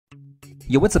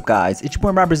Yo, what's up guys, it's your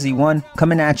boy Robert Z1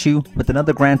 coming at you with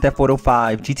another Grand Theft Auto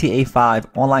 5 GTA 5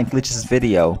 online glitches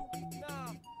video.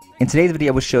 In today's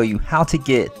video I will show you how to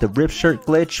get the rip shirt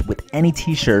glitch with any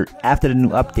t-shirt after the new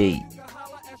update.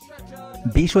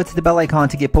 Be sure to hit the bell icon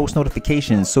to get post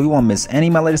notifications so you won't miss any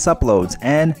of my latest uploads,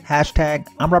 and hashtag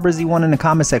I'm Robert Z1 in the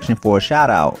comment section for a shout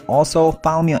out. Also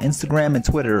follow me on Instagram and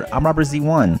Twitter, I'm Robert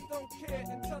Z1.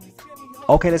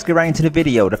 Okay, let's get right into the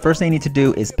video. The first thing you need to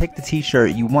do is pick the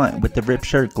t-shirt you want with the rip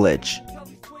shirt glitch.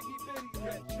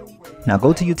 Now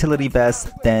go to utility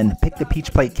vest, then pick the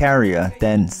peach plate carrier,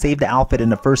 then save the outfit in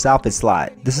the first outfit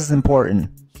slot. This is important.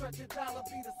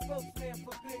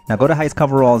 Now go to heist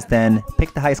coveralls, then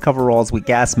pick the heist coveralls with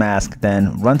gas mask,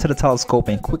 then run to the telescope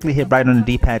and quickly hit right on the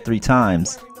D-pad 3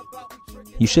 times.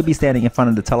 You should be standing in front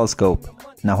of the telescope.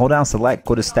 Now hold down select,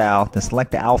 go to style, then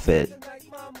select the outfit.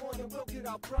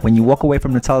 When you walk away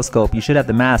from the telescope, you should have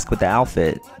the mask with the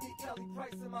outfit.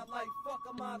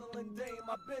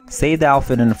 Save the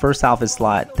outfit in the first outfit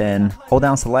slot, then hold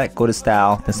down select, go to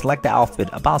style, then select the outfit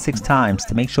about 6 times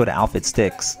to make sure the outfit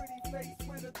sticks.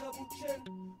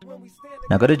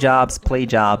 Now go to jobs, play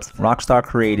jobs, Rockstar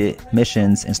created,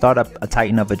 missions, and start up a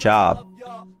Titan of a job.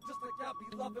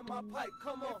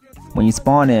 When you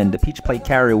spawn in, the peach plate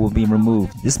carrier will be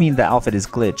removed. This means the outfit is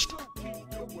glitched.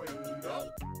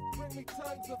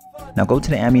 Now go to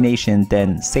the ammunition,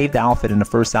 then save the outfit in the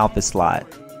first outfit slot.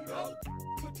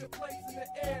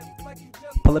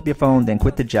 Pull up your phone, then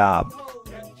quit the job.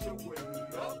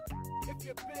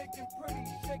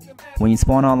 When you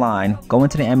spawn online, go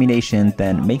into the ammunition,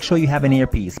 then make sure you have an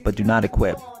earpiece, but do not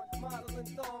equip.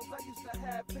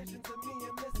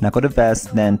 Now go to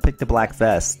vest, then pick the black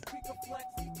vest.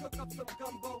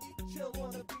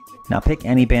 Now pick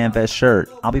any band vest shirt.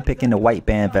 I'll be picking the white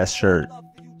band vest shirt.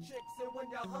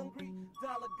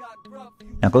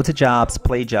 Now go to jobs,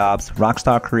 play jobs,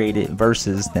 Rockstar created,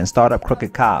 versus, then start up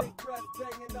crooked cop.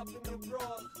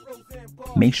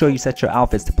 Make sure you set your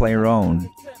outfits to player owned.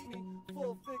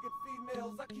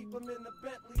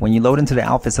 When you load into the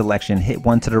outfit selection, hit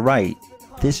 1 to the right.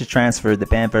 This should transfer the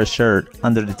band vest shirt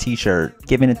under the t-shirt,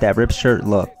 giving it that ripped shirt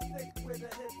look.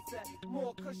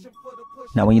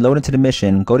 Now when you load into the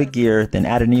mission, go to gear, then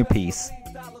add an earpiece.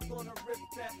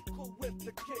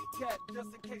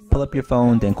 Pull up your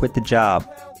phone, then quit the job.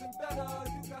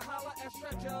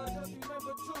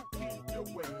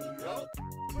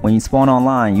 When you spawn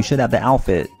online, you should have the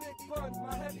outfit.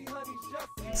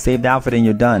 Save the outfit and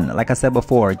you're done. Like I said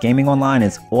before, gaming online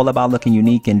is all about looking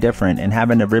unique and different, and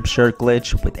having a rip shirt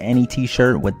glitch with any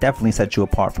t-shirt would definitely set you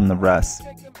apart from the rest.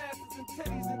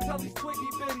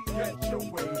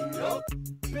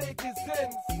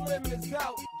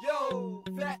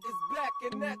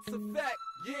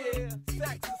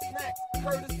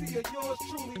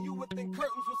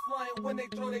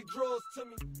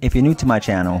 If you're new to my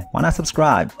channel, why not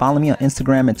subscribe? Follow me on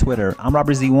Instagram and Twitter. I'm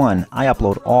Robert Z1. I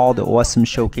upload all the awesome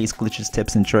showcase glitches,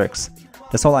 tips, and tricks.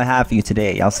 That's all I have for you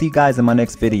today. I'll see you guys in my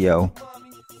next video.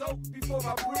 Don't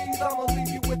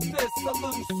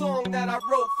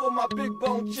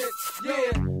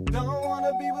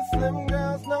wanna be with slim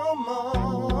girls no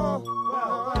more.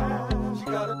 She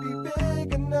gotta be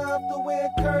big enough to wear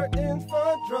curtains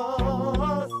for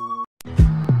drawers.